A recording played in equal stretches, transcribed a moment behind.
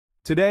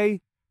Today,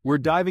 we're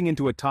diving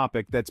into a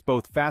topic that's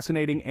both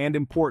fascinating and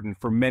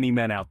important for many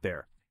men out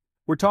there.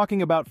 We're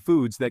talking about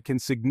foods that can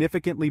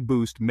significantly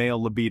boost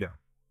male libido.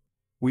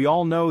 We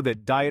all know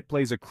that diet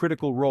plays a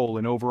critical role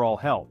in overall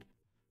health.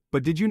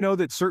 But did you know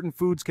that certain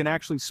foods can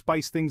actually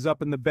spice things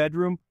up in the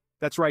bedroom?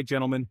 That's right,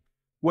 gentlemen.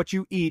 What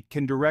you eat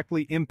can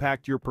directly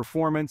impact your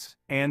performance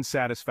and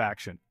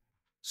satisfaction.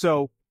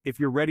 So,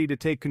 if you're ready to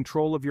take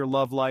control of your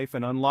love life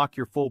and unlock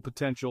your full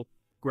potential,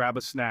 grab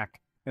a snack,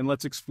 and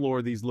let's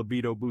explore these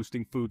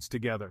libido-boosting foods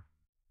together.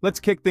 Let's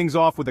kick things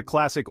off with a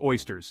classic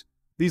oysters.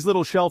 These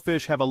little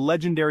shellfish have a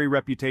legendary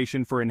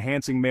reputation for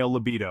enhancing male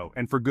libido,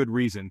 and for good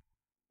reason.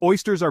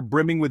 Oysters are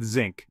brimming with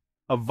zinc,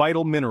 a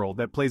vital mineral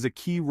that plays a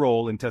key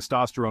role in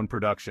testosterone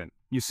production.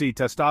 You see,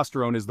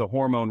 testosterone is the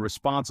hormone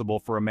responsible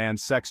for a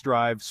man's sex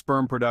drive,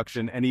 sperm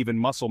production, and even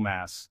muscle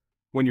mass.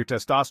 When your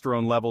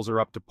testosterone levels are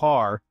up to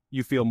par,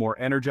 you feel more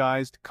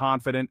energized,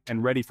 confident,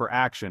 and ready for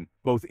action,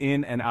 both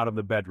in and out of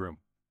the bedroom.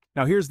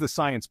 Now here's the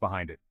science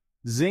behind it.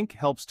 Zinc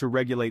helps to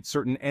regulate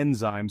certain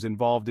enzymes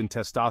involved in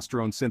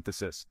testosterone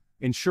synthesis,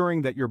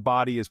 ensuring that your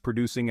body is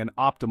producing an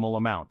optimal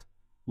amount.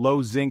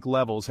 Low zinc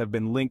levels have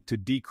been linked to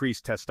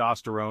decreased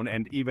testosterone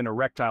and even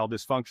erectile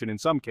dysfunction in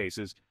some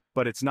cases,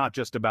 but it's not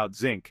just about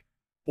zinc.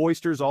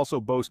 Oysters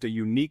also boast a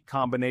unique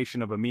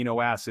combination of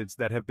amino acids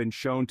that have been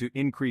shown to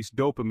increase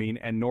dopamine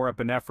and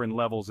norepinephrine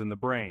levels in the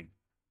brain.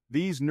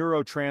 These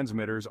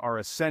neurotransmitters are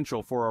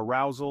essential for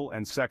arousal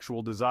and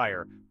sexual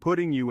desire,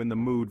 putting you in the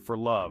mood for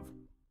love.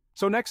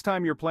 So next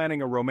time you're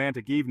planning a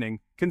romantic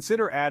evening,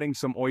 consider adding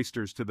some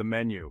oysters to the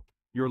menu.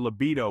 Your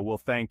libido will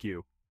thank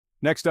you.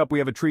 Next up, we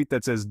have a treat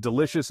that's as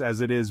delicious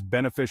as it is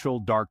beneficial: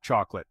 dark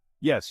chocolate.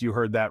 Yes, you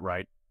heard that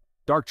right.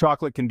 Dark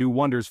chocolate can do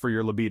wonders for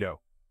your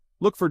libido.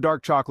 Look for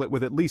dark chocolate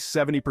with at least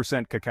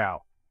 70%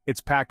 cacao. It's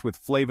packed with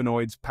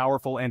flavonoids,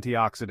 powerful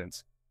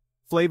antioxidants.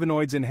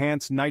 Flavonoids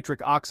enhance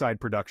nitric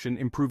oxide production,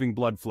 improving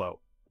blood flow.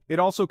 It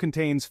also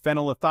contains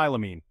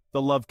phenylethylamine,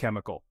 the love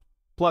chemical.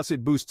 Plus,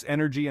 it boosts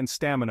energy and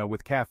stamina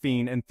with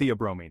caffeine and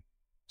theobromine.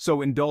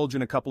 So indulge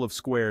in a couple of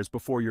squares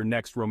before your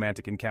next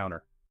romantic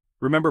encounter.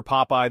 Remember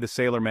Popeye the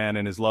Sailor Man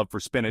and his love for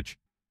spinach?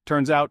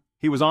 Turns out,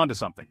 he was onto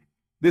something.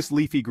 This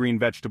leafy green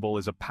vegetable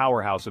is a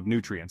powerhouse of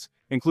nutrients,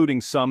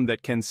 including some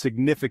that can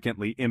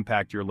significantly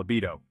impact your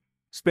libido.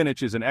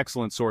 Spinach is an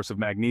excellent source of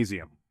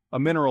magnesium, a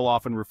mineral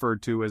often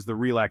referred to as the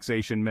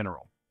relaxation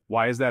mineral.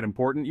 Why is that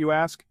important, you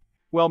ask?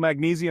 Well,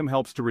 magnesium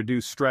helps to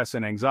reduce stress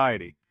and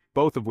anxiety,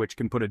 both of which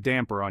can put a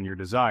damper on your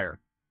desire.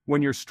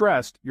 When you're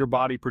stressed, your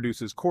body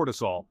produces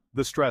cortisol,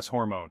 the stress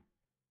hormone.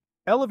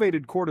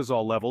 Elevated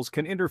cortisol levels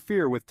can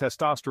interfere with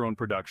testosterone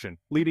production,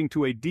 leading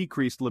to a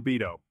decreased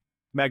libido.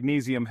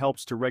 Magnesium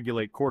helps to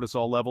regulate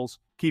cortisol levels,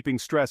 keeping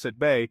stress at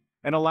bay,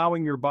 and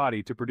allowing your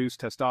body to produce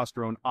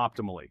testosterone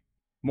optimally.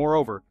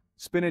 Moreover,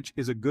 spinach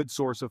is a good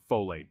source of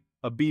folate,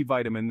 a B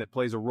vitamin that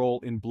plays a role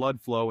in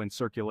blood flow and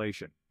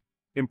circulation.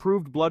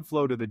 Improved blood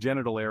flow to the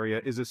genital area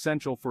is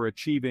essential for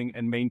achieving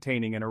and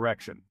maintaining an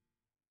erection.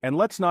 And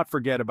let's not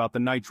forget about the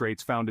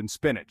nitrates found in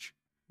spinach.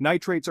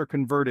 Nitrates are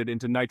converted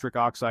into nitric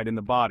oxide in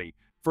the body,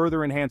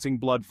 further enhancing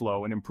blood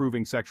flow and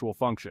improving sexual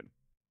function.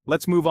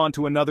 Let's move on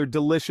to another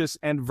delicious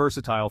and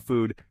versatile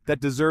food that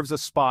deserves a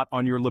spot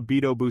on your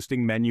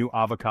libido-boosting menu: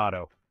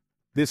 avocado.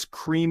 This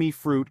creamy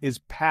fruit is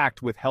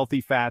packed with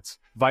healthy fats,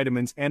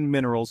 vitamins, and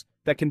minerals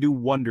that can do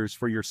wonders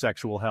for your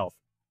sexual health.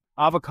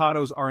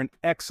 Avocados are an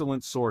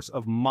excellent source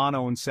of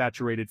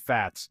monounsaturated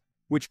fats,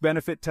 which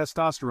benefit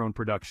testosterone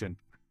production.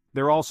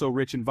 They're also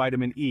rich in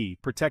vitamin E,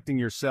 protecting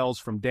your cells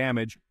from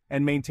damage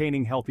and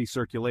maintaining healthy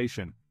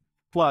circulation.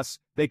 Plus,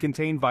 they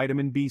contain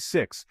vitamin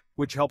B6,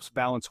 which helps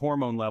balance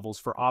hormone levels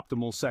for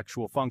optimal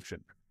sexual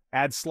function.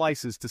 Add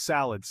slices to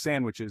salads,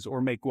 sandwiches,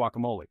 or make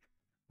guacamole.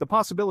 The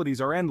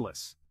possibilities are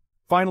endless.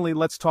 Finally,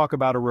 let's talk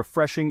about a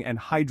refreshing and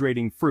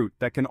hydrating fruit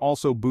that can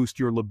also boost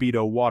your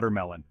libido: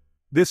 watermelon.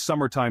 This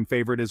summertime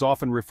favorite is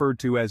often referred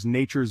to as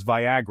nature's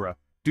Viagra,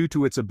 due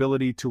to its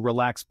ability to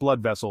relax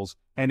blood vessels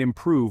and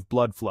improve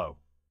blood flow.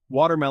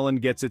 Watermelon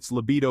gets its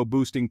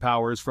libido-boosting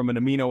powers from an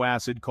amino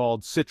acid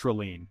called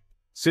citrulline.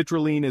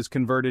 Citrulline is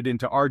converted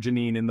into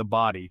arginine in the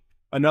body,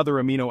 another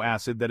amino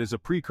acid that is a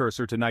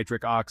precursor to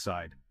nitric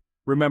oxide.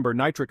 Remember,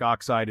 nitric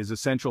oxide is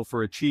essential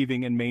for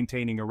achieving and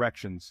maintaining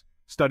erections.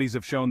 Studies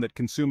have shown that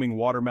consuming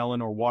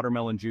watermelon or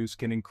watermelon juice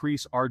can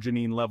increase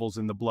arginine levels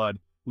in the blood,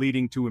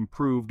 leading to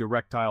improved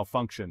erectile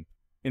function.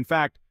 In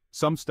fact,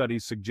 some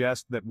studies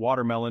suggest that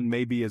watermelon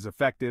may be as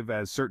effective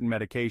as certain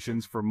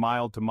medications for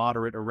mild to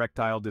moderate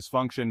erectile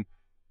dysfunction,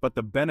 but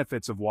the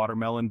benefits of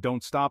watermelon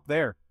don't stop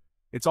there.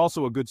 It's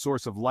also a good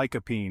source of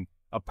lycopene,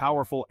 a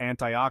powerful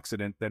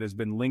antioxidant that has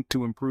been linked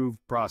to improved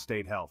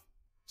prostate health.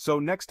 So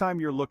next time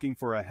you're looking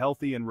for a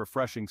healthy and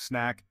refreshing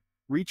snack,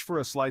 reach for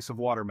a slice of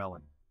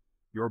watermelon.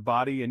 Your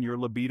body and your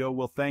libido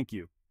will thank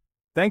you.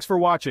 Thanks for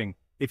watching.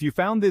 If you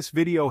found this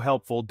video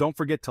helpful, don't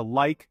forget to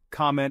like,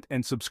 comment,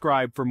 and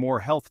subscribe for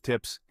more health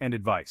tips and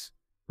advice.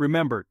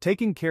 Remember,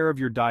 taking care of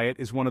your diet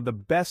is one of the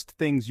best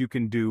things you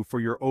can do for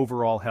your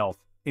overall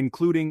health,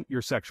 including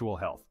your sexual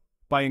health.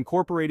 By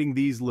incorporating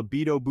these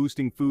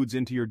libido-boosting foods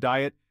into your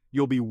diet,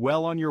 you'll be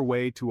well on your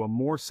way to a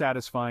more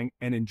satisfying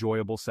and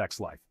enjoyable sex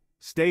life.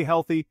 Stay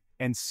healthy,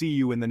 and see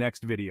you in the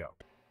next video.